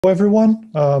Hello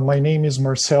everyone, my name is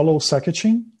Marcelo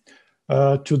Sacchetin.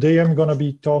 Today I'm going to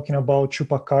be talking about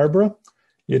ChupaCarBrah.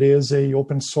 It is an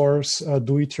open source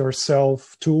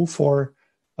do-it-yourself tool for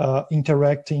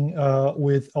interacting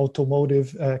with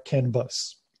automotive CAN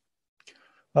bus.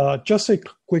 Just a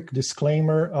quick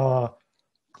disclaimer,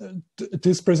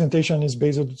 this presentation is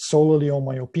based solely on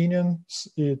my opinions.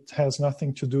 It has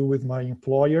nothing to do with my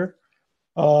employer.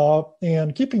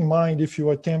 And keep in mind, if you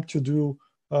attempt to do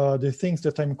the things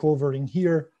that I'm covering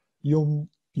here, you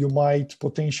might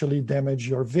potentially damage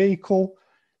your vehicle.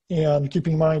 And keep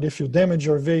in mind, if you damage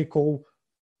your vehicle,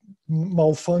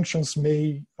 malfunctions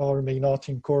may or may not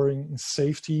incur in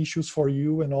safety issues for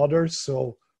you and others.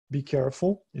 So be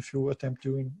careful if you attempt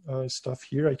doing stuff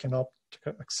here. I cannot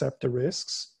accept the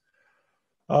risks.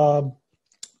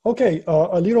 Okay,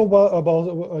 a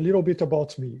little bit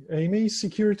about me. I'm a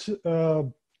security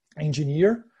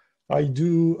engineer. I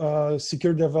do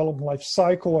secure development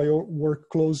lifecycle. I work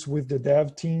close with the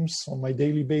dev teams on my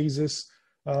daily basis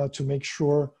to make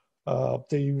sure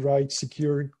they write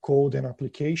secure code and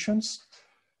applications.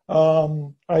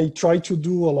 I try to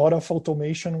do a lot of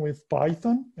automation with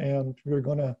Python, and we're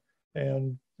gonna,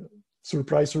 and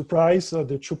surprise, surprise, the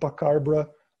ChupaCarBrah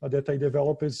that I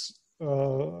develop is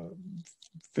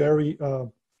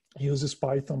uses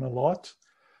Python a lot.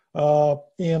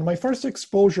 And my first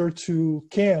exposure to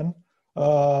CAN,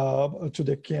 to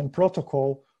the CAN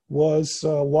protocol, was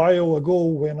a while ago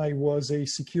when I was a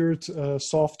secured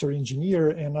software engineer,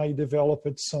 and I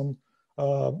developed some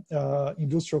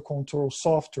industrial control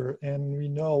software. And we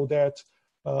know that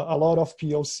a lot of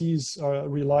PLCs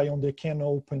rely on the CAN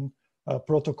open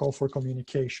protocol for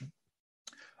communication.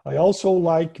 I also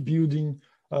like building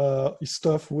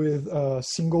stuff with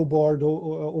single board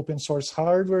open source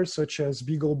hardware, such as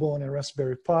BeagleBone and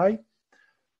Raspberry Pi.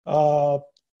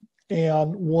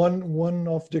 And one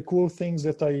of the cool things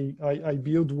that I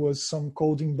built was some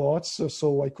coding bots,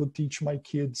 so I could teach my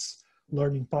kids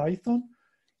learning Python.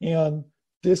 And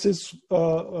this is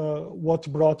what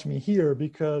brought me here,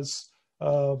 because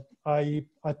I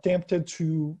attempted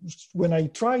to, when I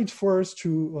tried first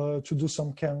to do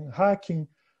some CAN hacking,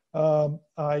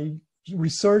 I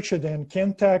researched, and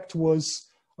CANtact was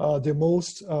the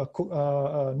most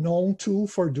known tool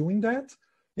for doing that.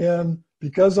 And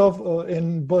because of,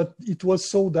 but it was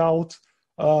sold out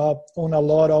on a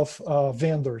lot of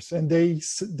vendors. And they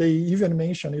even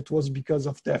mentioned it was because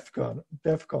of DEF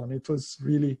CON. It was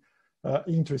really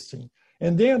interesting.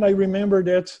 And then I remember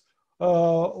that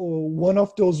one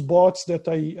of those bots that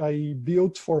I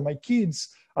built for my kids,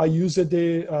 I used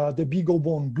the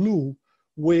BeagleBone Blue,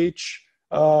 which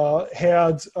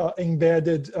had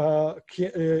embedded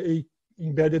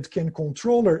CAN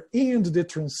controller and the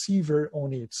transceiver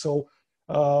on it. So,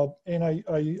 and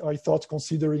I thought,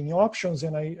 considering options,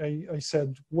 and I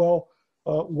said, well,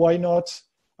 why not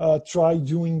try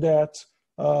doing that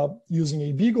using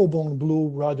a BeagleBone Blue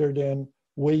rather than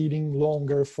waiting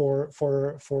longer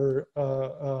to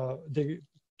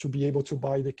be able to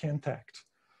buy the CANtact.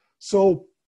 So,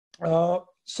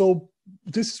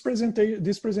 this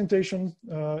presentation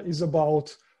is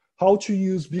about how to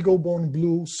use BeagleBone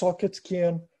Blue, Socket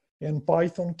CAN, and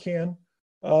Python CAN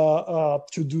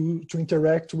to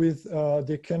interact with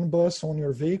the CAN bus on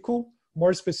your vehicle,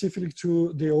 more specifically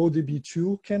to the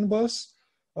OBDII CAN bus.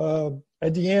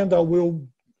 At the end, I will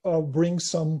bring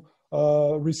some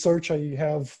research I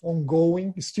have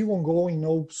ongoing, still ongoing,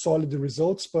 no solid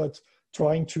results, but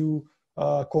trying to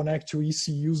connect to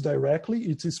ECUs directly.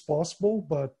 It is possible,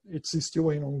 but it's still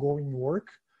an ongoing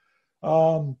work.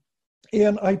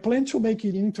 And I plan to make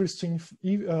it interesting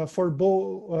for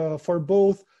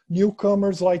both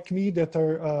newcomers like me that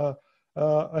are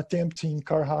attempting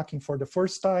car hacking for the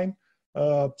first time.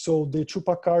 So the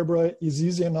ChupaCarBrah is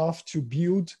easy enough to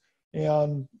build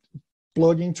and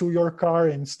plug into your car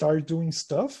and start doing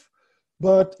stuff.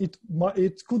 But it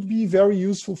could be very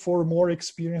useful for more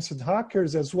experienced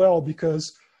hackers as well,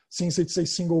 because since it's a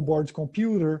single board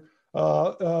computer,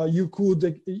 you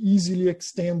could easily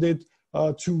extend it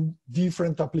to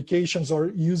different applications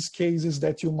or use cases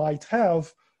that you might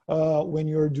have when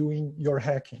you're doing your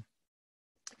hacking.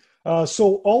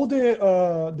 So all the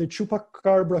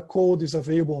ChupaCarBrah code is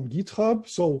available on GitHub.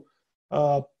 So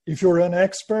if you're an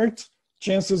expert,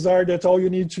 chances are that all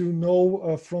you need to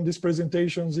know from these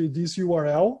presentations is this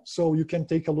URL, so you can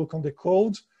take a look on the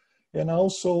code. And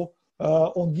also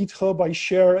on GitHub, I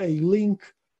share a link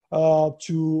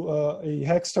to a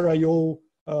Hackster.io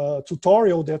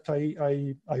tutorial that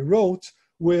I wrote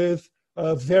with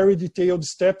very detailed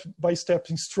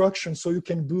step-by-step instructions, so you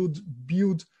can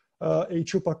build a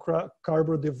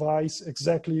ChupaCarBrah device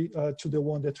exactly to the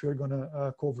one that we're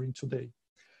gonna covering today.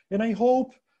 And I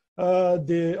hope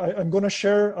I'm going to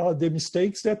share the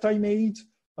mistakes that I made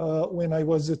when I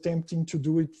was attempting to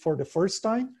do it for the first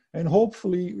time. And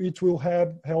hopefully it will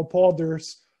help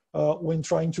others when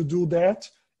trying to do that.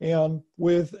 And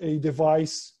with a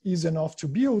device easy enough to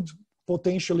build,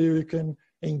 potentially you can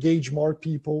engage more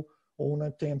people on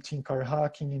attempting car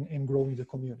hacking and growing the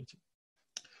community.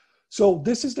 So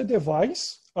this is the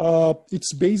device.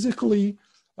 It's basically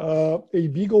a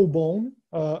BeagleBone,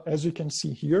 as you can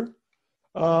see here,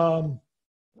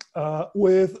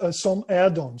 with some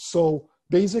add-ons. So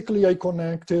basically I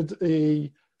connected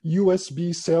a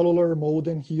USB cellular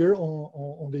modem here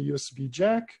on the USB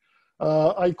jack.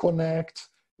 I connect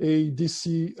a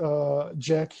DC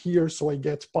jack here, so I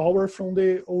get power from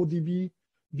the OBDII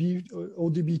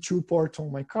port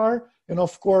on my car. And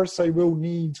of course, I will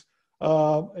need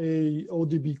a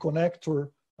OBDII connector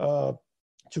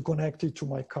to connect it to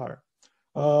my car.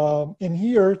 And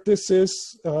here, this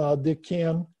is the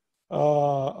CAN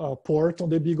port on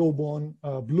the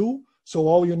BeagleBone Blue. So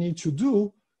all you need to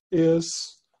do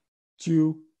is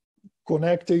to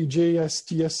connect a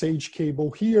JSTSH cable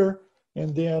here,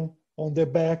 and then on the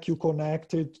back you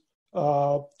connect it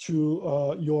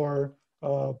to your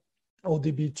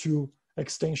OBDII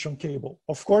extension cable.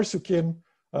 Of course, you can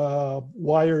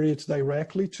wire it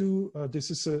directly to,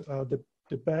 this is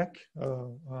the back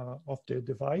of the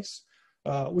device.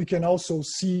 We can also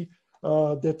see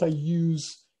that I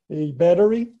use a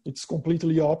battery. It's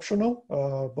completely optional,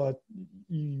 but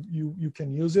you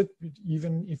can use it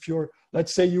even if you're,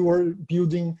 let's say you are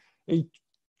building a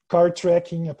car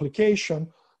tracking application.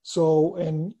 So,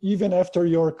 and even after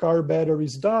your car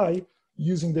batteries die,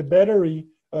 using the battery,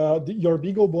 your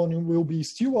BeagleBone will be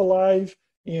still alive,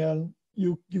 and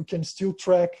you can still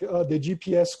track the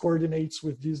GPS coordinates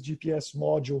with this GPS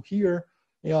module here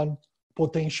and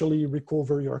potentially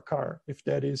recover your car if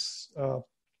that is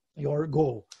your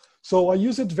goal. So I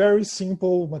use it very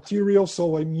simple material.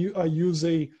 So I use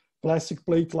a plastic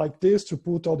plate like this to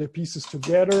put all the pieces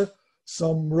together,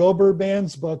 some rubber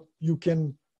bands, but you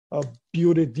can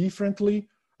build it differently.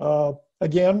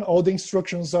 Again, all the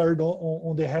instructions are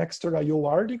on the Hackster.io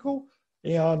article,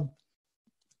 and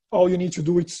all you need to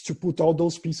do is to put all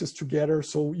those pieces together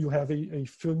so you have a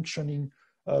functioning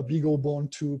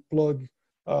BeagleBone to plug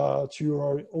to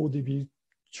your OBDII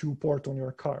port on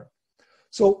your car.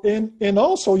 So, and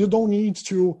also you don't need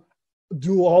to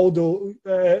do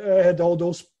add all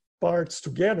those parts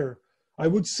together. I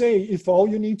would say if all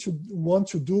you want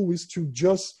to do is to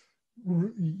just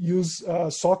use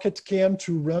socket CAN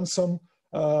to run some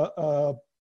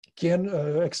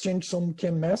exchange some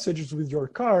CAN messages with your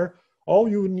car, all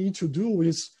you need to do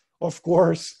is, of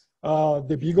course,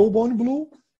 the BeagleBone Blue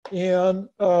and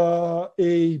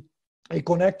a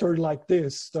connector like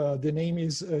this. The name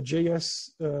is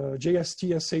JSTSH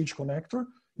connector.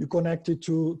 You connect it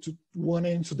to one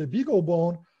end to the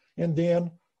BeagleBone, and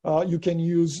then you can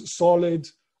use solid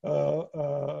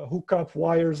hookup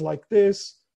wires like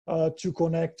this to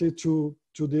connect it to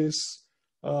this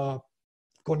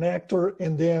connector,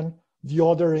 and then the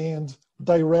other end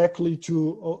directly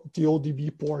to the OBDII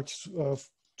ports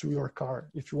to your car,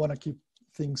 if you want to keep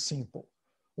things simple.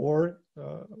 Or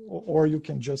you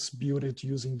can just build it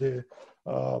using the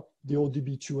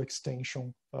OBDII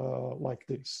extension like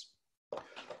this.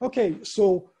 Okay,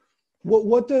 so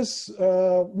what does,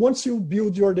 once you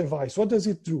build your device, what does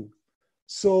it do?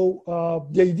 So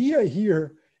the idea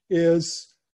here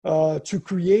is to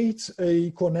create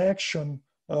a connection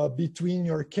between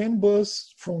your CAN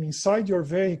bus from inside your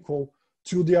vehicle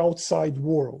to the outside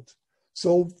world.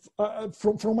 So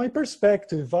from my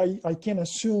perspective, I can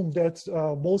assume that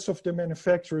most of the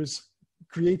manufacturers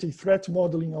create a threat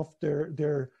modeling of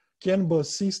their CAN bus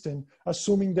system,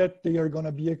 assuming that they are going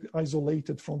to be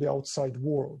isolated from the outside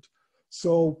world.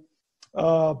 So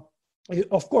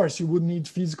of course, you would need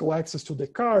physical access to the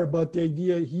car, but the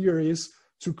idea here is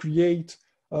to create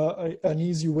an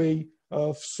easy way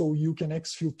so you can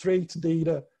exfiltrate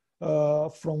data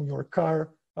from your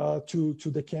car to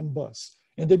the CAN bus.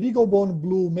 And the BeagleBone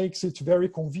Blue makes it very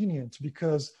convenient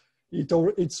because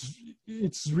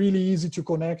it's really easy to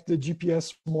connect the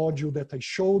GPS module that I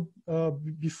showed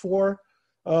before.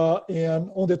 And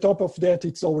on the top of that,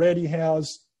 it already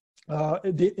has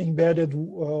the embedded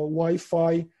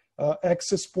Wi-Fi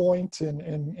access point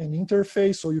and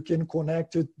interface, so you can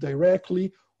connect it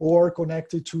directly or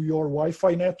connect it to your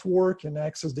Wi-Fi network and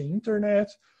access the internet.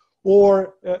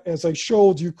 Or as I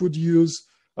showed, you could use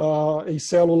a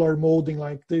cellular modem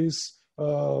like this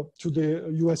to the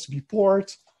USB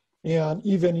port. And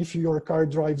even if your car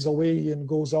drives away and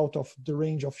goes out of the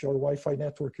range of your Wi-Fi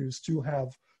network, you still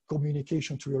have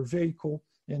communication to your vehicle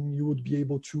and you would be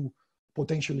able to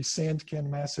potentially send CAN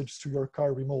messages to your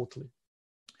car remotely.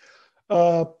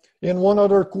 And one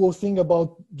other cool thing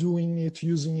about doing it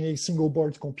using a single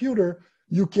board computer,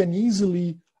 you can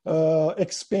easily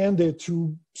expand it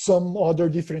to some other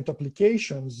different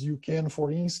applications. You can,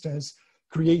 for instance,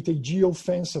 create a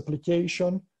geofence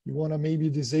application. You want to maybe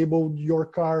disable your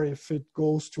car if it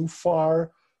goes too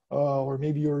far, or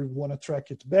maybe you want to track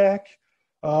it back.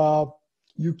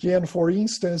 You can, for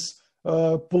instance,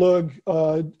 plug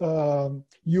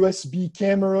USB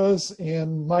cameras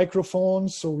and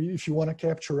microphones. So if you want to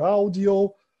capture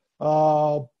audio,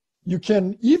 you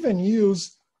can even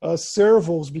use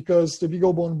servos, because the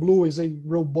BeagleBone Blue is a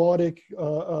robotic,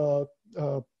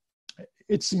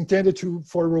 it's intended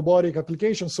for robotic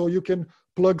applications. So you can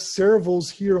plug servos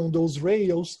here on those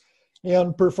rails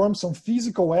and perform some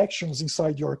physical actions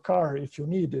inside your car if you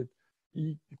need it.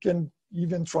 You can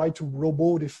even try to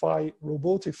robotify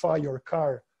your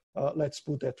car, let's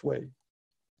put that way.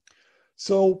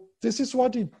 So this is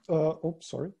what it,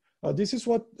 this is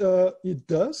what it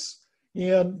does.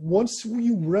 And once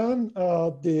we run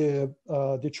the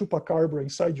ChupaCarBrah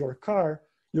inside your car,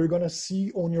 you're gonna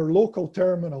see on your local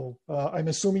terminal, I'm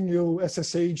assuming you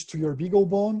SSH to your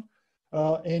BeagleBone,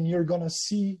 and you're gonna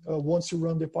see, once you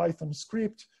run the Python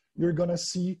script, you're gonna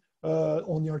see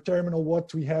on your terminal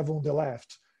what we have on the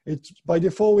left. By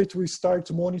default, it will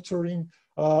start monitoring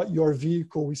your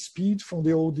vehicle speed from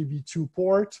the OBDII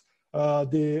port,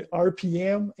 the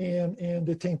RPM, and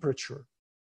the temperature.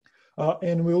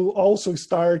 And we'll also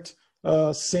start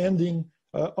sending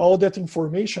all that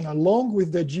information along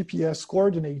with the GPS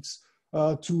coordinates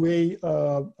to a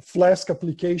Flask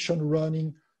application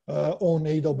running on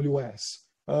AWS.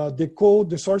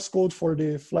 The source code for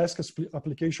the Flask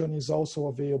application is also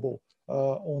available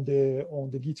on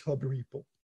the GitHub repo.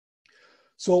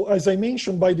 So as I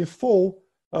mentioned, by default,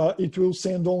 it will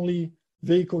send only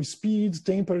vehicle speed,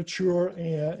 temperature,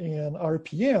 and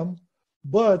RPM.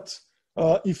 But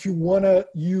if you want to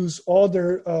use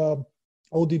other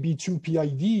OBDII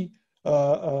PID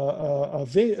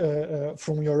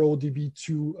from your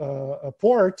OBDII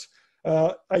port,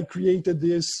 I created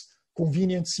this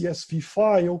convenient CSV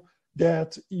file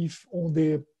that if on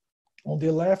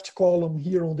the left column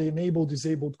here on the enable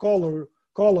disabled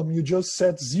column, you just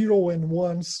set 0 and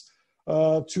 1s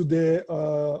to the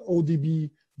OBDII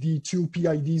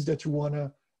PIDs that you want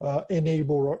to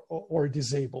enable or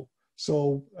disable.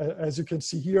 So as you can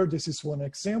see here, this is one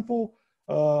example.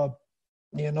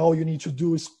 And all you need to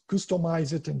do is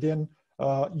customize it, and then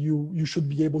you should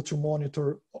be able to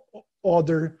monitor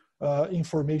other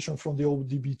information from the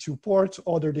OBDII port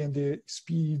other than the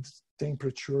speed,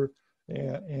 temperature,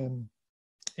 and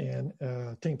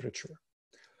temperature.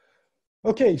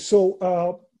 Okay, so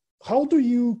how do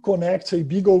you connect a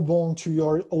BeagleBone to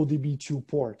your OBDII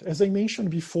port? As I mentioned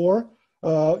before,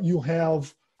 you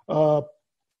have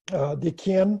the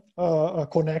CAN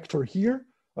connector here.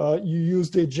 You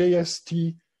use the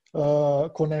JST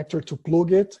connector to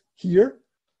plug it here.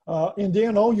 And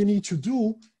then all you need to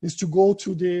do is to go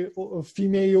to the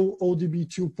female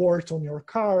OBDII port on your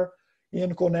car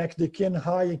and connect the CAN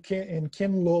high and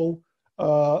CAN low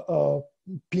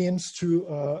pins to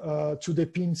the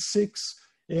pin 6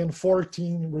 and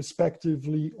 14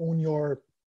 respectively on your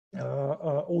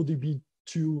OBDII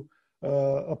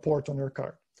port on your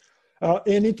car.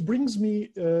 And it brings me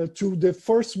to the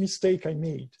first mistake I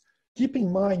made. Keep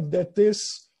in mind that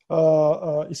this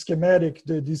schematic,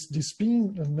 these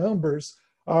pin numbers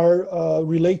are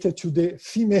related to the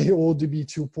female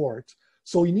OBDII port.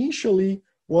 So initially,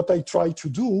 what I tried to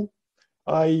do,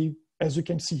 as you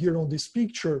can see here on this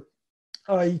picture,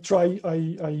 I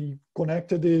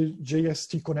connected the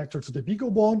JST connector to the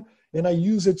BeagleBone, and I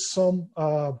used some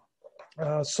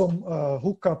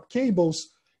hookup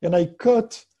cables, and I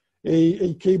cut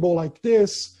a cable like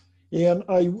this, and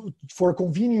for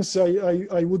convenience,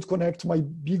 I would connect my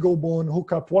BeagleBone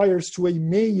hookup wires to a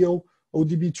male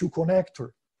OBDII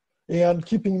connector. And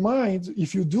keep in mind,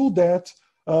 if you do that,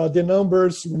 the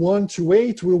numbers 1 to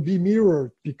 8 will be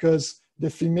mirrored, because the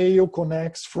female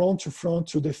connects front to front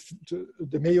to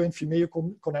the male, and female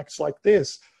connects like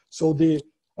this. So the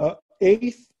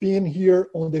 8th pin here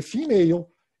on the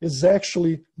female is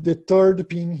actually the 3rd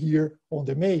pin here on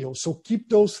the male. So keep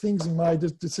those things in mind.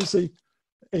 This is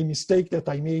a mistake that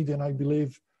I made, and I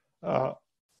believe I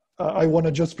want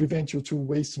to just prevent you to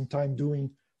wasting time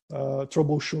doing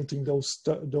troubleshooting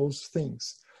those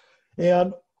things.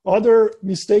 And other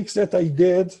mistakes that I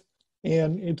did,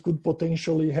 and it could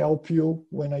potentially help you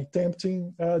when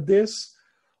attempting this.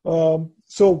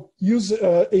 So use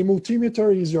a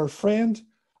multimeter is your friend.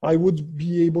 I would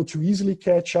be able to easily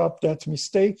catch up that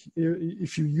mistake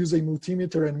if you use a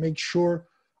multimeter and make sure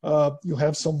you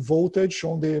have some voltage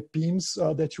on the pins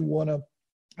that you want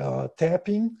to tap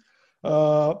in.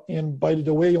 And by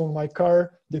the way, on my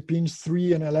car, the pins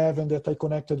 3 and 11 that I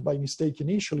connected by mistake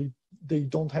initially, they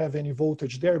don't have any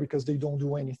voltage there because they don't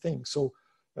do anything. So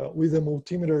with a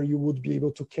multimeter, you would be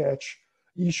able to catch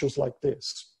issues like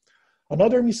this.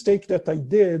 Another mistake that I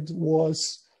did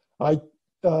was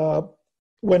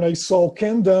when I saw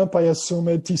CAN dump, I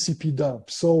assumed TCP dump.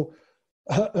 So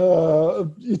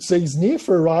it's a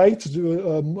sniffer, right?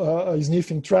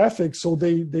 Sniffing traffic, so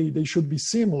they should be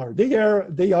similar. They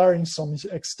are in some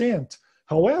extent.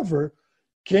 However,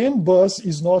 CAN bus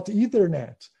is not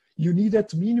Ethernet. You need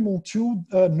at minimum 2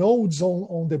 nodes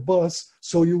on the bus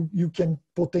so you can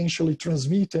potentially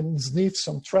transmit and sniff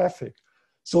some traffic.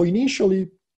 So initially,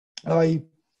 I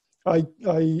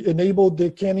enabled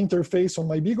the CAN interface on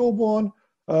my BeagleBone,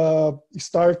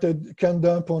 started CAN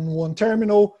dump on one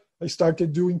terminal, I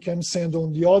started doing CAN send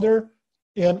on the other,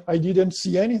 and I didn't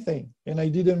see anything, and I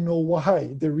didn't know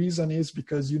why. The reason is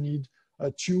because you need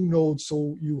 2 nodes,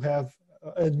 so you have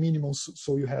at minimum,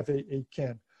 so you have a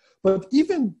CAN. But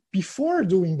even before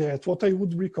doing that, what I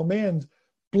would recommend,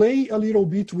 play a little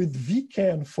bit with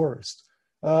vCAN first.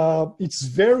 It's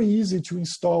very easy to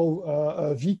install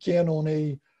vCAN on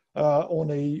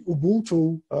a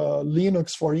Ubuntu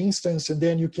Linux, for instance, and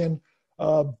then you can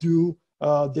do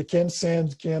the CAN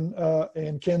send,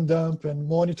 and CAN dump, and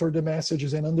monitor the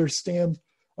messages and understand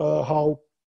how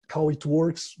it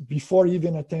works before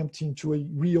even attempting to a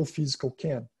real physical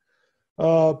CAN.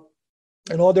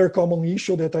 Another common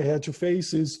issue that I had to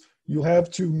face is you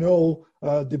have to know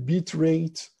the bit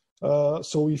rate.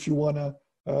 So if you want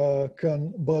a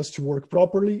CAN bus to work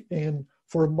properly, and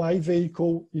for my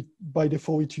vehicle, by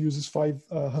default, it uses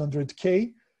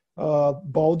 500K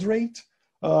baud rate,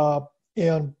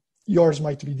 and yours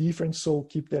might be different, so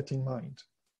keep that in mind.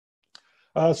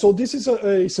 So this is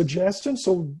a suggestion.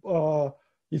 So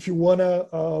if you want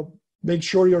to make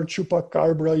sure your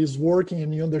ChupaCarBrah is working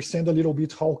and you understand a little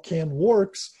bit how CAN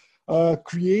works,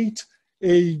 create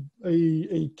a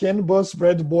CAN bus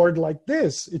breadboard like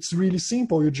this. It's really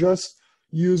simple. You just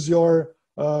use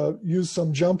use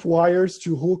some jump wires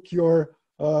to hook your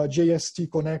JST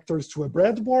connectors to a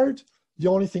breadboard. The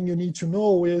only thing you need to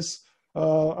know is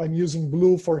I'm using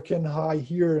blue for CAN high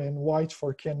here and white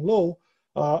for CAN low.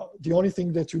 The only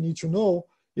thing that you need to know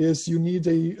is you need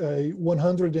a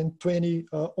 120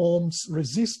 ohms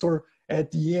resistor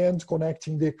at the end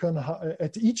connecting the CAN high,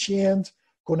 at each end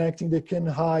connecting the CAN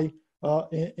high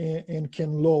and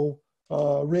CAN low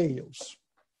rails.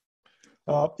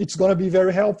 It's going to be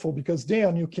very helpful because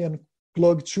then you can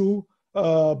plug 2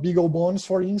 BeagleBones,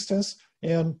 for instance,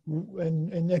 and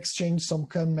exchange some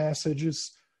CAN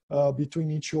messages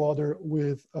between each other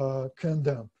with CAN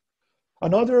dump.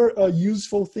 Another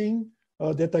useful thing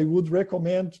that I would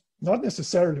recommend, not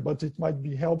necessarily, but it might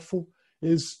be helpful,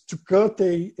 is to cut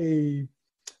a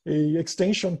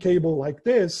extension cable like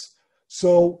this.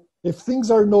 So if things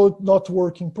are not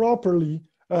working properly,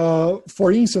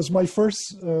 for instance, my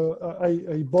first,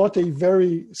 I bought a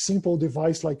very simple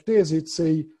device like this. It's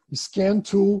a scan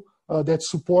tool that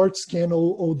supports scan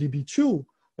OBDII.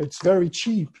 It's very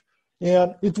cheap.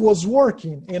 And it was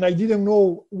working, and I didn't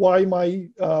know why my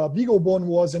BeagleBone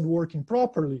wasn't working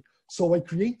properly. So I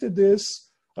created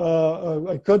this,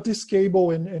 I cut this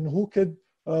cable and hooked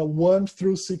 1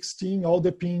 through 16, all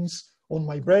the pins on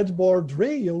my breadboard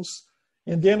rails.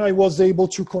 And then I was able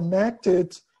to connect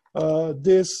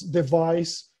this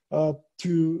device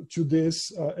to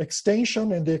this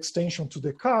extension, and the extension to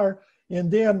the car.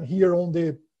 And then here on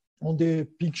the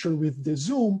picture with the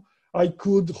zoom, I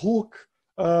could hook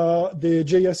the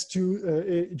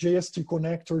JST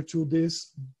connector to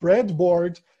this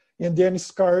breadboard, and then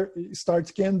start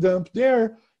CAN dump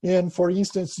there, and for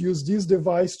instance use this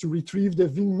device to retrieve the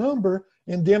VIN number,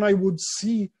 and then I would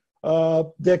see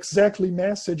the exactly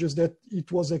messages that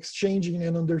it was exchanging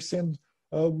and understand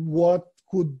what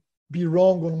could be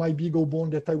wrong on my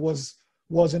BeagleBone that I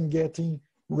wasn't getting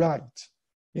right.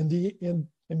 And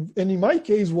in my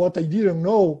case, what I didn't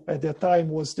know at that time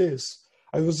was this.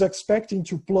 I was expecting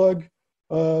to plug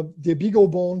the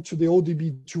BeagleBone to the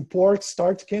OBDII port,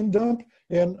 start CAN dump,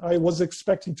 and I was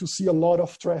expecting to see a lot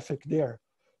of traffic there.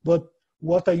 But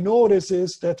what I noticed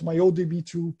is that my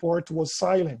OBDII port was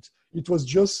silent. It was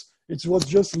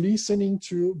just listening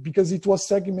to, because it was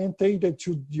segmented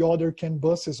to the other CAN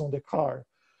buses on the car.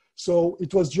 So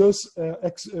it was just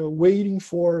waiting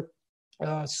for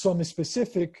some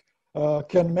specific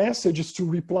CAN messages to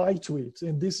reply to it.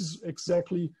 And this is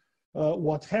exactly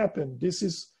what happened. This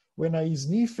is when I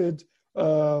sniffed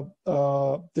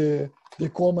the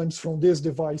comments from this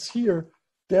device here,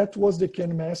 that was the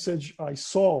CAN message I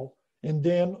saw. And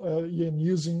then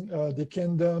using the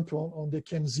CAN dump on the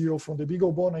CAN 0 from the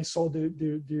BeagleBone, I saw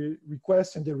the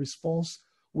request and the response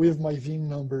with my VIN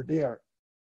number there.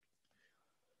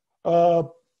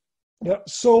 Yeah,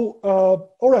 so,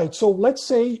 all right, so let's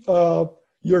say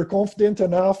you're confident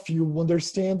enough, you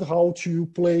understand how to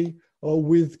play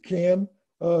with CAN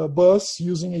bus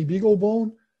using a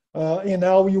BeagleBone, and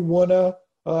now you wanna,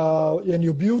 and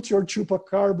you built your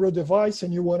ChupaCarBrah device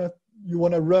and you wanna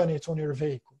run it on your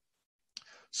vehicle.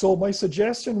 So my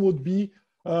suggestion would be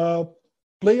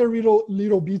play a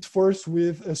little bit first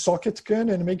with a socket CAN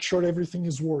and make sure everything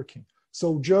is working.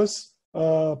 So just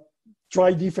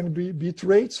try different bit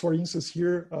rates. For instance,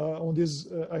 here on this,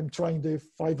 I'm trying the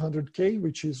 500K,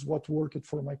 which is what worked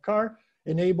for my car.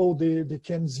 Enable the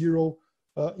CAN 0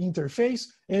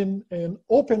 interface and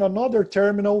open another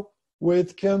terminal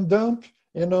with CAN dump,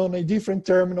 and on a different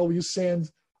terminal you send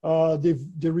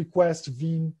the request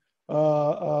VIN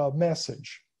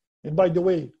message. And by the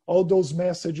way, all those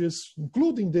messages,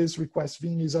 including this request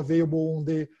VIN, is available on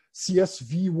the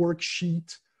CSV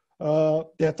worksheet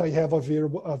that I have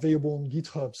available on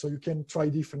GitHub. So you can try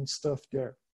different stuff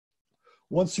there.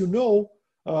 Once you know,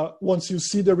 once you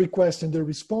see the request and the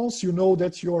response, you know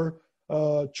that your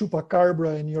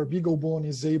ChupaCarBrah and your BeagleBone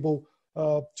is able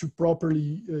to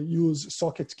properly use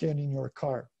socket CAN in your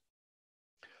car.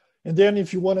 And then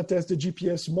if you want to test the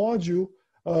GPS module,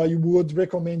 you would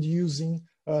recommend using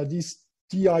this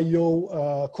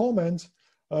TIO command.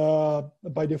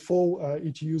 By default,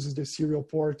 it uses the serial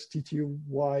port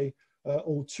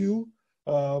TTY02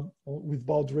 with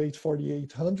baud rate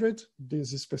 4800. This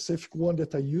is a specific one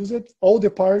that I use it. All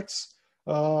the parts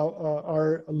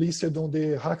are listed on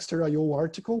the Hackster.io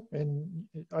article, and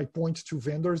I point to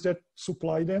vendors that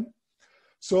supply them.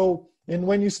 So, and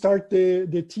when you start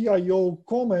the TIO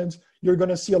command, you're going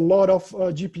to see a lot of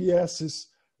GPS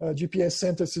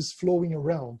sentences flowing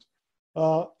around.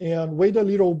 And wait a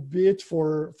little bit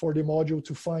for the module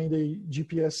to find a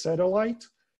GPS satellite.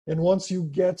 And once you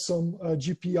get some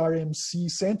GPRMC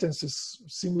sentences,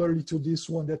 similarly to this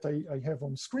one that I have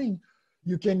on screen,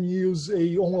 you can use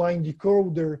a online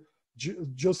decoder,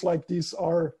 just like this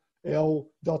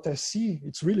RL.SC.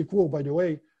 It's really cool, by the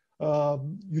way.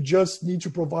 You just need to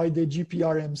provide the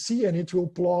GPRMC and it will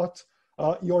plot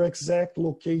your exact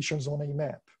locations on a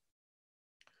map.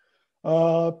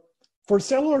 For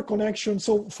cellular connection,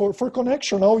 so for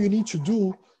connection, all you need to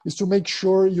do is to make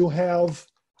sure you have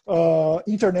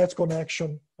internet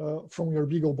connection from your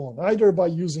BeagleBone, either by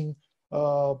using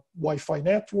Wi-Fi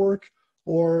network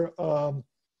or a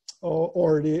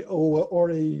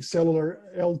cellular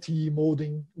LTE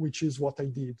modem, which is what I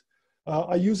did.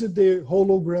 I used the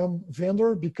hologram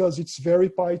vendor because it's very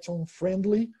Python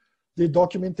friendly. The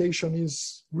documentation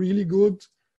is really good.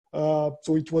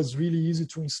 So it was really easy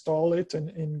to install it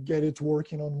and get it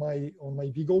working on my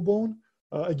BeagleBone.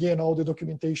 Again, all the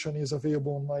documentation is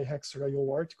available on my Hackster.io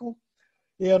article.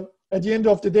 And at the end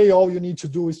of the day, all you need to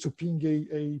do is to ping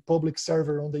a public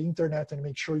server on the internet and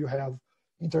make sure you have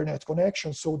internet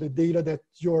connection, so the data that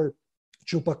your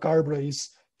ChupaCarBrah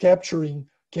is capturing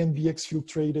can be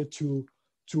exfiltrated to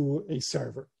a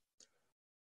server.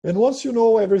 And once you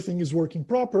know everything is working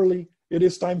properly, it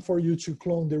is time for you to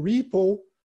clone the repo.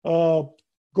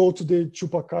 Go to the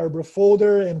ChupaCarBrah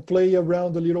folder and play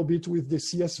around a little bit with the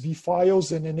CSV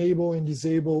files and enable and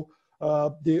disable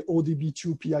the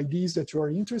OBDII PIDs that you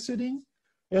are interested in,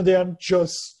 and then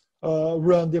just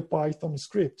run the Python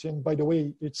script. And by the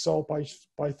way, it's all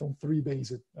Python 3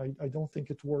 based. I don't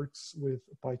think it works with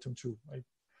Python 2. Right?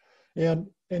 And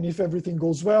if everything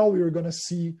goes well, we're going to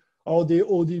see all the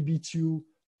OBDII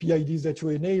PIDs that you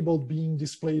enabled being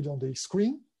displayed on the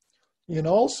screen. And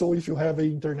also, if you have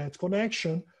an internet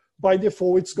connection, by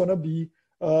default, it's going to be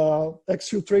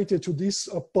exfiltrated to this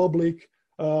public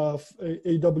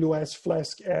AWS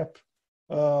Flask app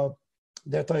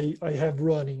that I have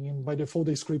running. And by default,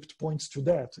 the script points to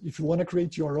that. If you want to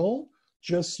create your own,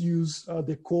 just use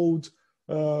the code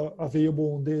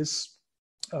available on this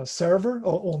server,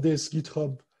 or on this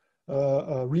GitHub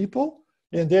repo.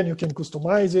 And then you can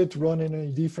customize it, run in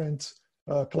a different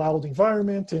cloud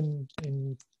environment, and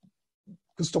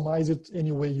customize it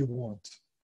any way you want.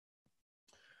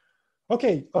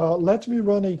 Okay, let me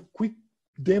run a quick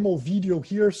demo video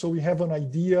here so we have an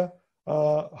idea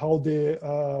how the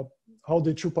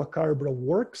ChupaCarBrah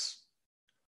works.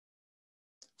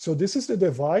 So this is the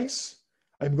device.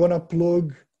 I'm gonna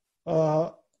plug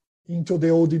into the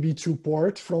OBDII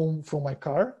port from my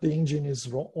car. The engine is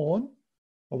on,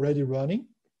 already running.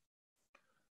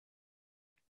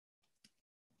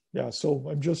 yeah, so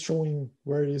I'm just showing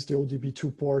where is the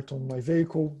OBDII port on my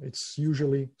vehicle. It's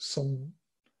usually some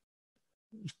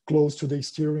close to the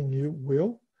steering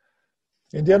wheel.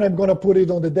 And then I'm going to put it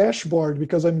on the dashboard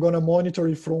because I'm going to monitor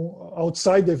it from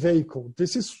outside the vehicle.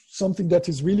 This is something that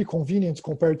is really convenient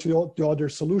compared to the other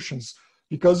solutions,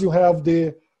 because you have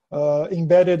the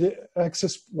embedded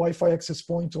Wi-Fi access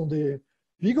point on the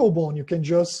BeagleBone. You can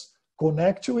just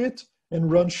connect to it and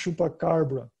run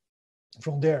ChupaCarBrah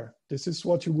from there. This is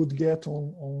what you would get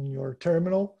on your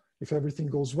terminal if everything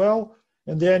goes well.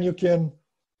 And then you can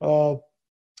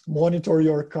monitor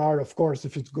your car. Of course,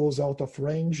 if it goes out of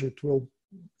range, it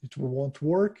won't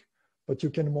work, but you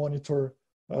can monitor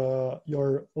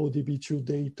your OBDII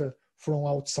data from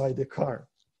outside the car.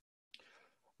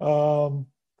 And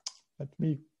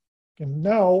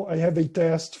now I have a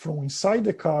test from inside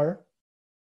the car.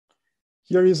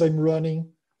 Here is I'm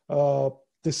running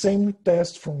the same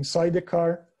test from inside the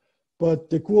car, but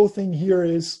the cool thing here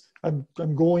is I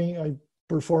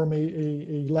perform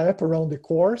a lap around the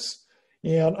course,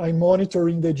 and I'm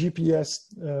monitoring the GPS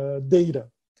data.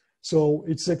 So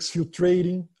it's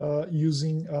exfiltrating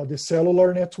using the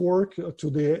cellular network to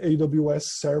the AWS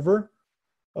server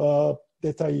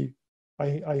that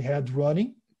I had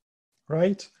running,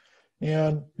 right?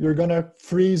 And you're gonna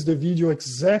freeze the video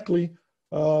exactly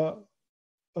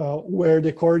where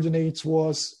the coordinates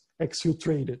was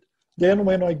exfiltrated. Then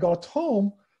when I got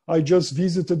home, I just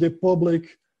visited the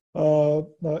public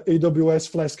AWS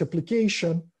Flask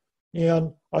application,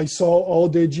 and I saw all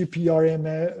the GPRMC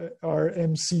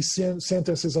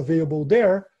sentences available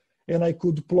there, and I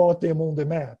could plot them on the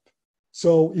map.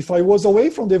 So if I was away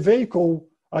from the vehicle,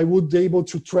 I would be able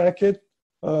to track it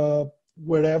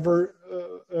wherever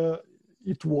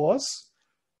it was.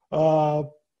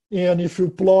 And if you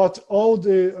plot all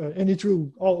the,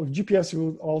 GPS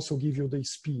will also give you the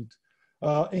speed.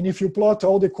 And if you plot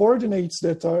all the coordinates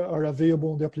that are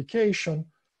available in the application,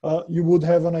 you would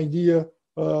have an idea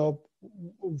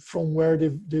from where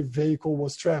the vehicle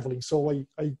was traveling. So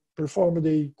I performed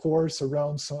a course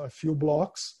around a few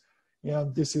blocks,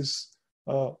 and this is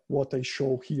what I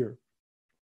show here.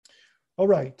 All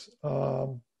right.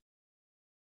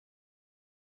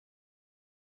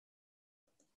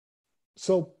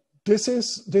 So this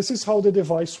is how the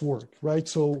device works, right?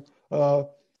 So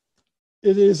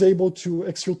it is able to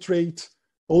exfiltrate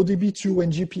OBDII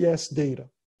and GPS data.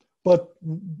 But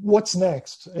what's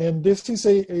next? And this is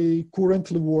a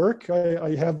currently work.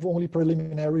 I have only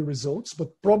preliminary results,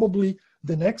 but probably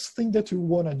the next thing that you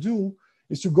want to do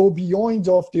is to go beyond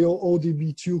of the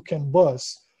OBDII CAN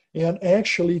bus and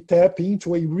actually tap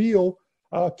into a real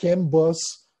CAN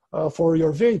bus for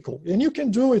your vehicle. And you can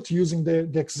do it using the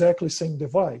exactly same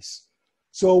device.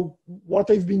 So what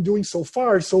I've been doing so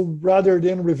far, so rather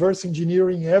than reverse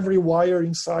engineering every wire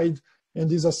inside and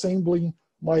disassembling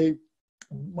my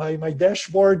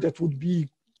dashboard, that would be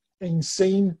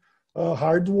insane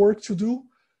hard work to do.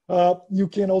 You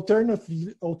can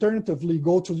alternatively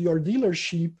go to your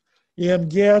dealership and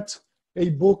get a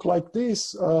book like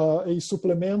this, a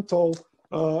supplemental,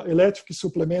 electric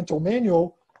supplemental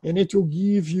manual, and it will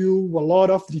give you a lot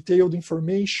of detailed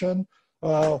information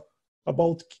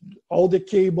about all the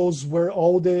cables, where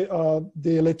all the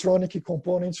electronic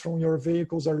components from your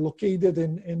vehicles are located,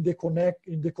 and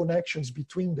the connections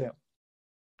between them.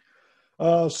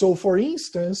 So for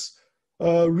instance,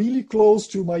 really close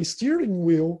to my steering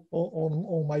wheel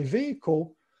on my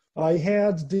vehicle, I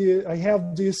have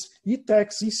this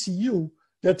ETEX ECU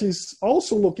that is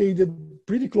also located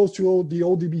pretty close to the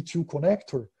OBDII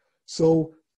connector.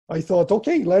 So I thought,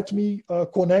 okay, let me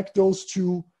connect those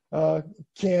two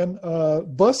CAN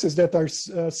buses that are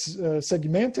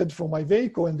segmented from my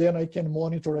vehicle, and then I can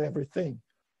monitor everything.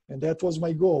 And that was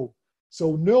my goal.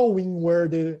 So knowing where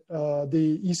the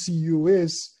ECU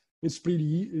is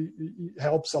it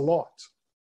helps a lot.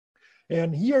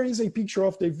 And here is a picture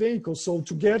of the vehicle. So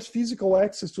to get physical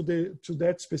access to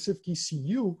that specific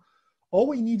ECU, all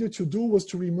we needed to do was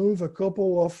to remove a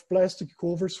couple of plastic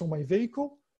covers from my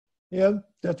vehicle, and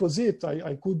that was it.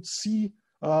 I could see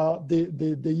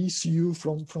the ECU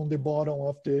from the bottom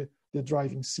of the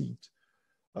driving seat.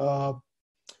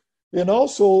 And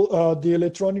also, the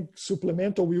electronic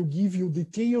supplemental will give you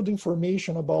detailed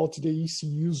information about the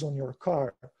ECUs on your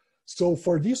car. So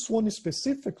for this one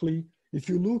specifically, if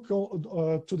you look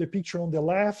to the picture on the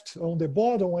left, on the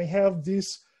bottom, I have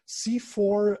this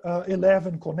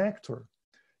C411 connector.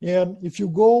 And if you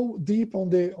go deep on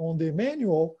the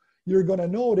manual, you're gonna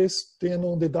notice then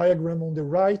on the diagram on the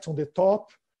right, on the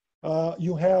top,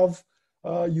 you have,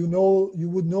 you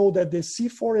would know that the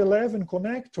C411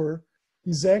 connector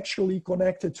is actually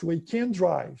connected to a CAN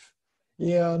drive.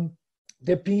 And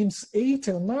the pins 8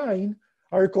 and 9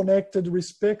 are connected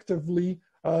respectively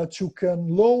to CAN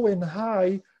low and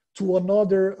high to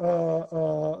another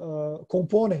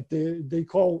component they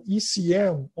call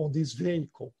ECM on this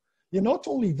vehicle. And not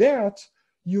only that,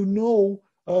 you know,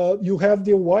 you have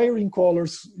the wiring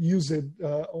colors used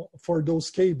for those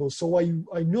cables. So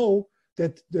I know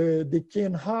that the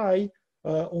CAN high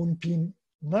on pin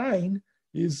 9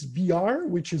 is BR,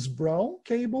 which is brown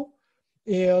cable,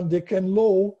 and the CAN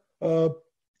low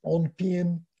on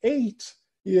pin 8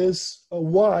 is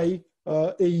Y,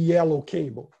 a yellow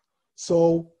cable.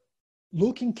 So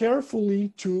looking carefully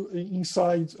to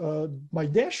inside my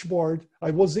dashboard,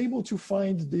 I was able to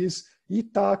find this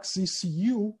ETAX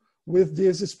ECU with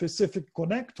this specific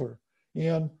connector.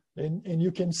 And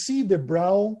you can see the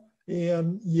brown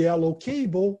and yellow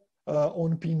cable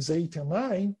on pins 8 and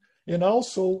 9. And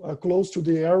also close to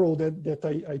the arrow that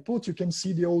I put, you can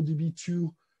see the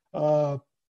OBDII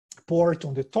port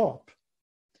on the top.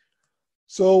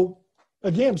 So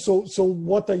again, so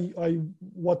what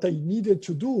I needed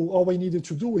to do, all I needed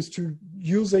to do is to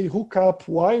use a hookup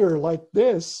wire like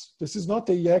this. This is not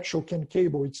a actual CAN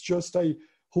cable, it's just a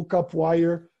hookup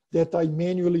wire that I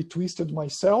manually twisted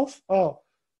myself.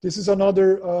 This is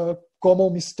another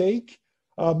common mistake.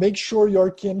 Make sure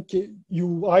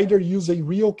you either use a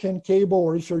real CAN cable,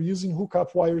 or if you're using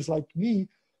hookup wires like me,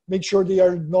 make sure they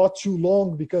are not too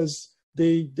long because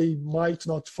they might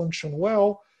not function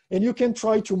well. And you can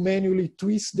try to manually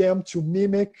twist them to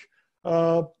mimic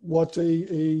what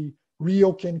a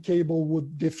real CAN cable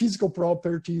would, the physical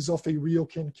properties of a real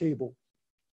CAN cable.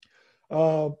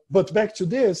 But back to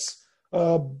this,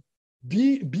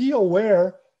 be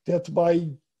aware that by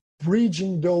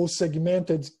bridging those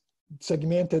segmented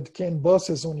CAN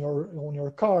buses on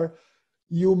your car,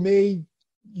 you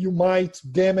might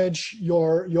damage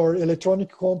your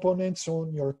electronic components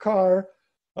on your car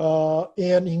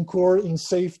and incur in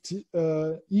safety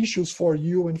issues for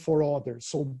you and for others.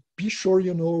 So be sure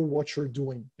you know what you're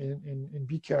doing and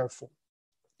be careful.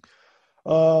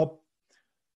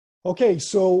 Okay,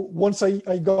 so once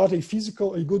I got a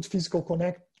good physical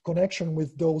connection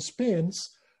with those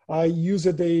pins, I used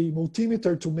a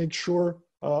multimeter to make sure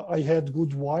I had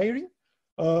good wiring.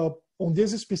 On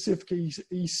this specific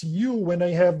ECU, when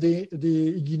I have the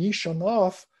ignition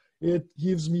off, it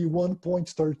gives me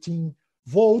 1.13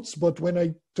 volts, but when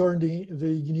I turn the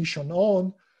ignition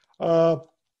on, I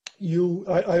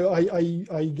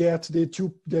get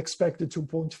the expected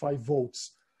 2.5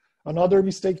 volts. Another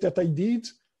mistake that I did,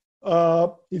 I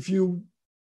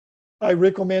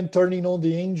recommend turning on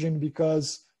the engine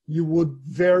because you would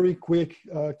very quick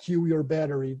kill your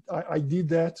battery. I did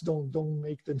that. Don't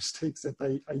make the mistakes that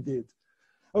I did.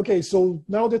 Okay, so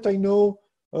now that I know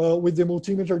with the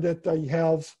multimeter that I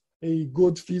have a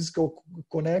good physical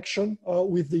connection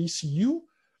with the ECU,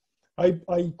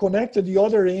 I connected the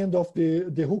other end of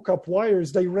the hookup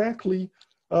wires directly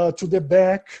to the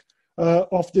back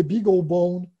of the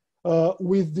BeagleBone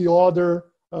with the other,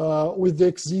 with the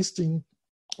existing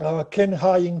CAN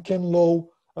high and CAN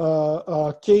low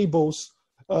cables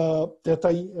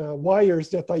wires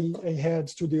that I had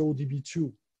to the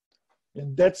OBDII.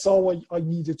 And that's all I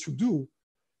needed to do.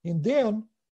 And then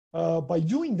by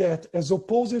doing that, as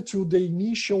opposed to the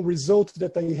initial result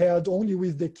that I had only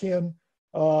with the CAN,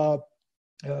 the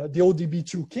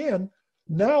OBDII CAN,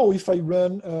 now if I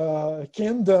run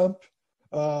CAN dump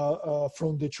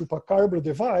from the ChupaCarBrah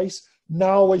device,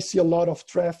 now I see a lot of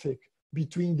traffic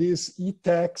between this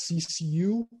ETAX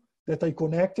ECU that I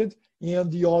connected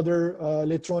and the other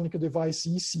electronic device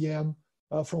ECM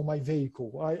from my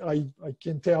vehicle. I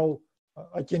can tell,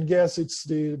 I can guess it's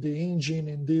the engine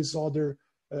and this other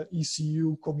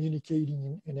ECU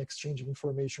communicating and exchanging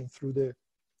information through the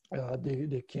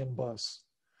CAN bus.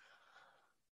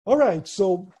 All right,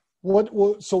 so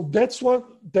that's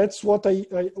what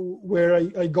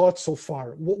I got so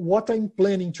far. What I'm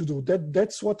planning to do,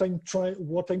 that's what I'm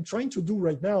trying to do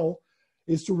right now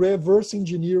is to reverse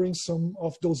engineering some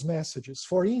of those messages.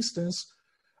 For instance,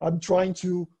 I'm trying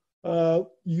to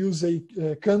use a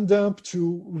CAN dump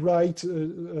to write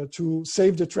to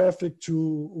save the traffic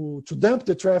to dump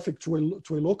the traffic to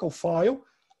a local file,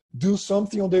 do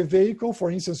something on the vehicle, for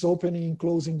instance, opening and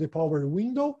closing the power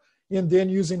window, and then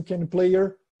using CAN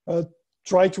player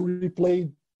try to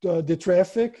replay the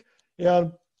traffic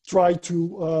and try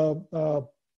to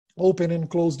open and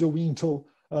close the window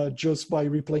just by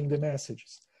replaying the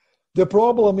messages. The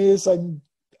problem is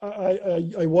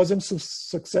I wasn't so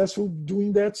successful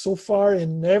doing that so far,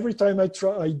 and every time I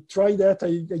try that,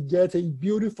 I get a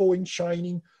beautiful and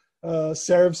shining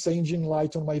service engine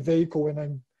light on my vehicle,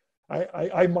 and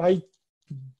I might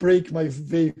break my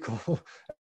vehicle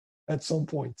at some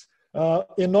point.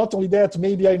 And not only that,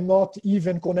 maybe I'm not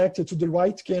even connected to the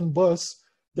right CAN bus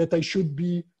that I should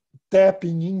be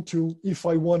tapping into if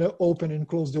I want to open and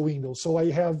close the window. So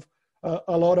I have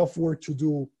a lot of work to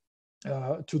do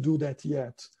that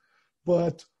yet.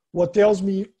 But what tells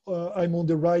me I'm on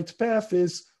the right path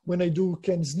is when I do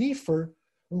CAN sniffer,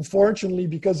 unfortunately,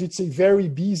 because it's a very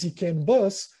busy CAN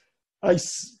bus,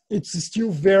 it's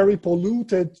still very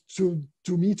polluted to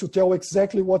me to tell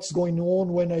exactly what's going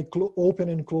on when I open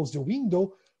and close the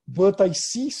window, but I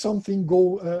see something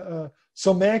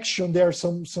some action there,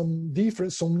 some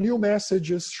new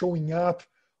messages showing up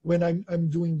when I'm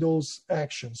doing those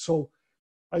actions. So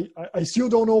I still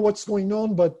don't know what's going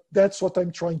on, but that's what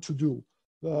I'm trying to do.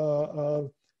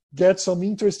 Get some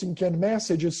interesting CAN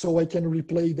messages so I can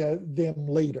replay them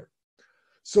later.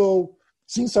 So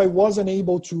since I wasn't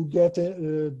able to get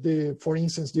for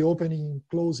instance, the opening and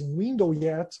closing window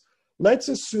yet, let's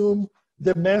assume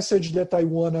the message that I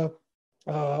want to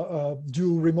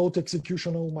do remote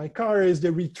execution on my car is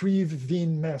the retrieve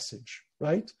VIN message,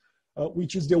 right?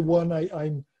 Which is the one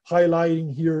I'm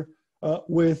highlighting here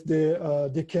with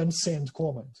the CAN send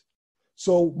command.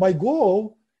 So my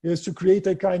goal is to create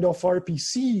a kind of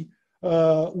RPC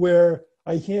where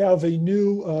I have a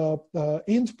new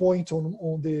endpoint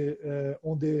on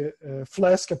the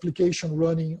Flask application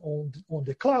running on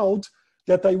the cloud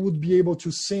that I would be able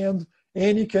to send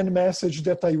any CAN message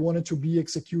that I wanted to be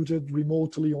executed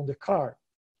remotely on the car.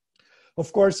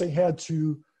 Of course, I had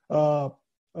to URL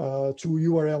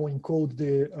encode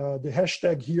the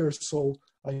hashtag here so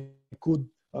I could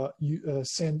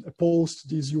post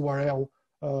this URL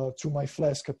to my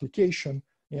Flask application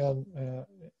and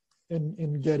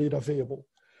get it available.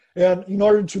 And in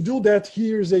order to do that,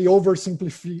 here's a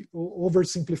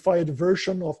oversimplified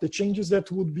version of the changes that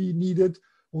would be needed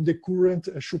on the current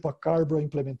ChupaCarBrah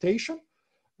implementation.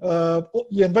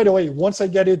 Yeah, and by the way, once I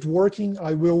get it working,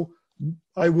 I will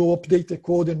update the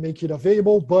code and make it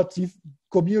available. But if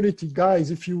community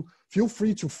guys, if you feel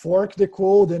free to fork the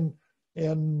code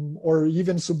or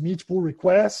even submit pull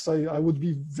requests, I would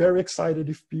be very excited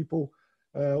if people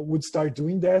would start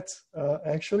doing that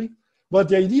actually. But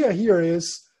the idea here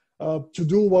is to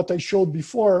do what I showed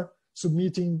before,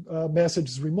 submitting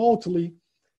messages remotely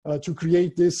to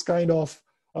create this kind of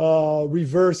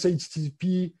reverse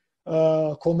HTTP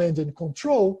command and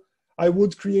control. I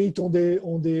would create on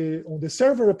the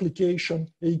server application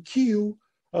a queue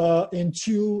and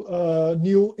two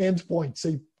new endpoints,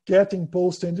 a get and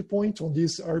post endpoint on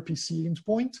this RPC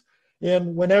endpoint.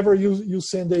 And whenever you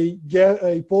send a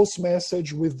post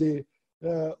message with the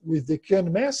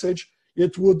CAN message,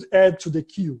 it would add to the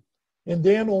queue. And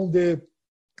then on the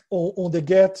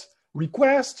get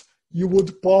request, you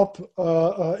would pop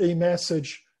a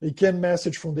CAN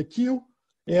message from the queue,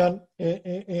 and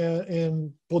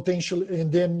potentially,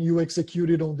 and then you execute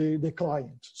it on the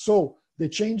client. So the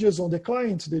changes on the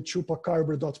client, the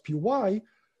ChupaCarBrah.py,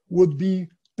 would be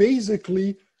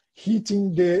basically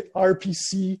hitting the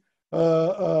RPC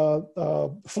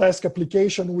Flask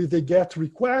application with a get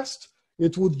request.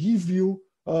 It would give you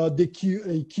a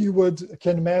keyword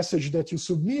CAN message that you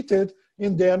submitted,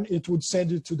 and then it would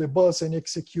send it to the bus and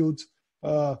execute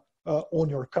on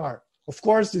your car. Of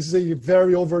course, this is a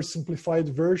very oversimplified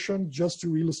version. Just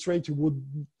to illustrate, you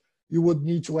would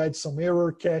need to add some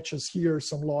error catches here,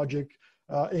 some logic,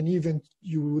 and even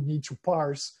you would need to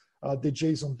parse the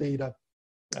JSON data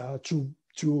to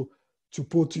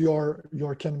put your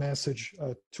CAN message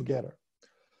together.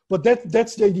 But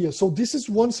that's the idea. So this is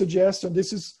one suggestion.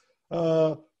 This is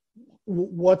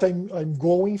what I'm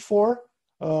going for.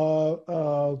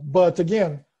 But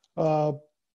again,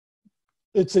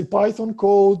 it's a Python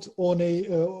code on a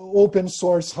open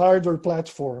source hardware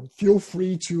platform. Feel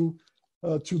free to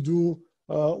do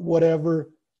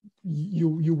whatever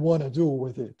you want to do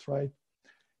with it, right?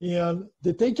 And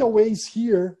the takeaways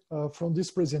here from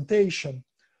this presentation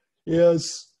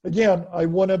is, again, I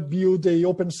want to build a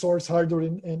open source hardware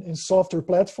and software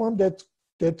platform that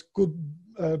could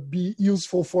be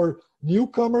useful for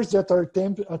newcomers that are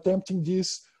attempting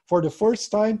this for the first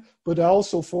time, but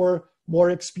also for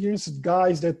more experienced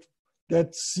guys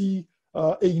that see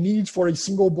a need for a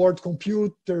single board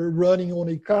computer running on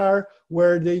a car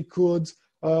where they could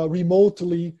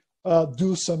remotely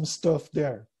do some stuff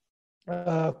there.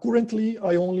 Currently,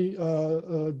 I only,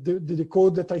 the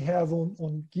code that I have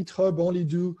on GitHub only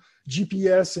do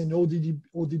GPS and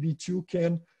OBDII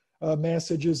CAN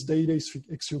messages data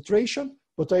exfiltration,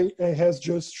 but I has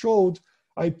just showed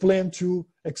I plan to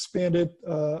expand it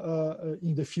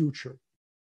in the future.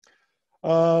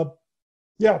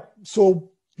 Yeah,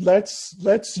 so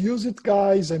let's use it,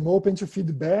 guys. I'm open to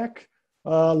feedback.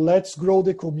 Let's grow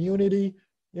the community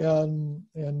and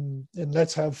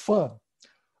let's have fun.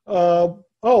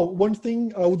 One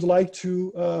thing I would like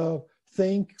to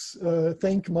thank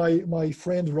my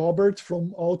friend Robert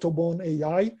from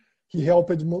OBDII. He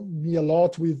helped me a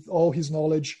lot with all his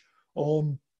knowledge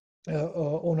on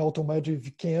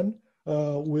automotive CAN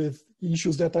with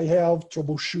issues that I have,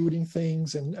 troubleshooting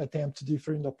things and attempt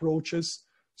different approaches.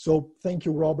 So thank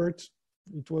you, Robert.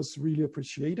 It was really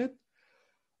appreciated.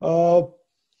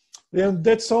 And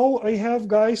that's all I have,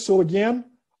 guys. So again,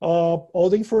 all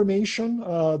the information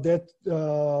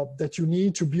that you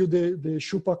need to build the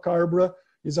ChupaCarBrah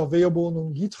is available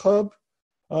on GitHub.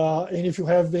 And if you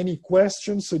have any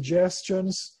questions,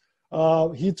 suggestions,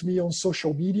 hit me on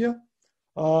social media.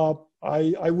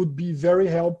 I would be very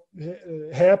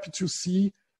happy to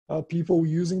see people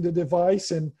using the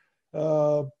device, and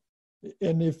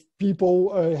if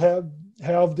people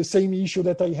have the same issue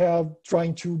that I have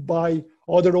trying to buy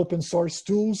other open source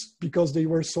tools because they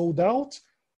were sold out,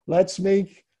 let's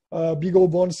make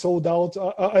BeagleBone sold out.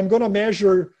 I'm going to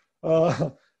measure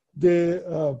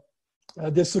the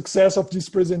success of this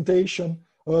presentation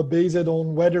based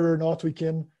on whether or not we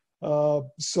can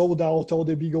sold out all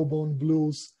the BeagleBone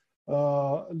Blues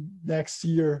next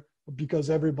year, because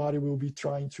everybody will be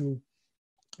trying to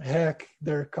hack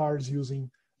their cars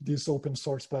using this open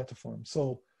source platform.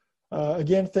 So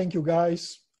again, thank you,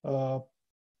 guys. I'm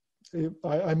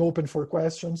open for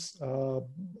questions.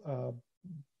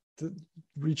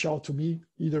 Reach out to me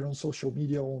either on social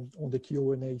media or on the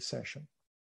Q&A session.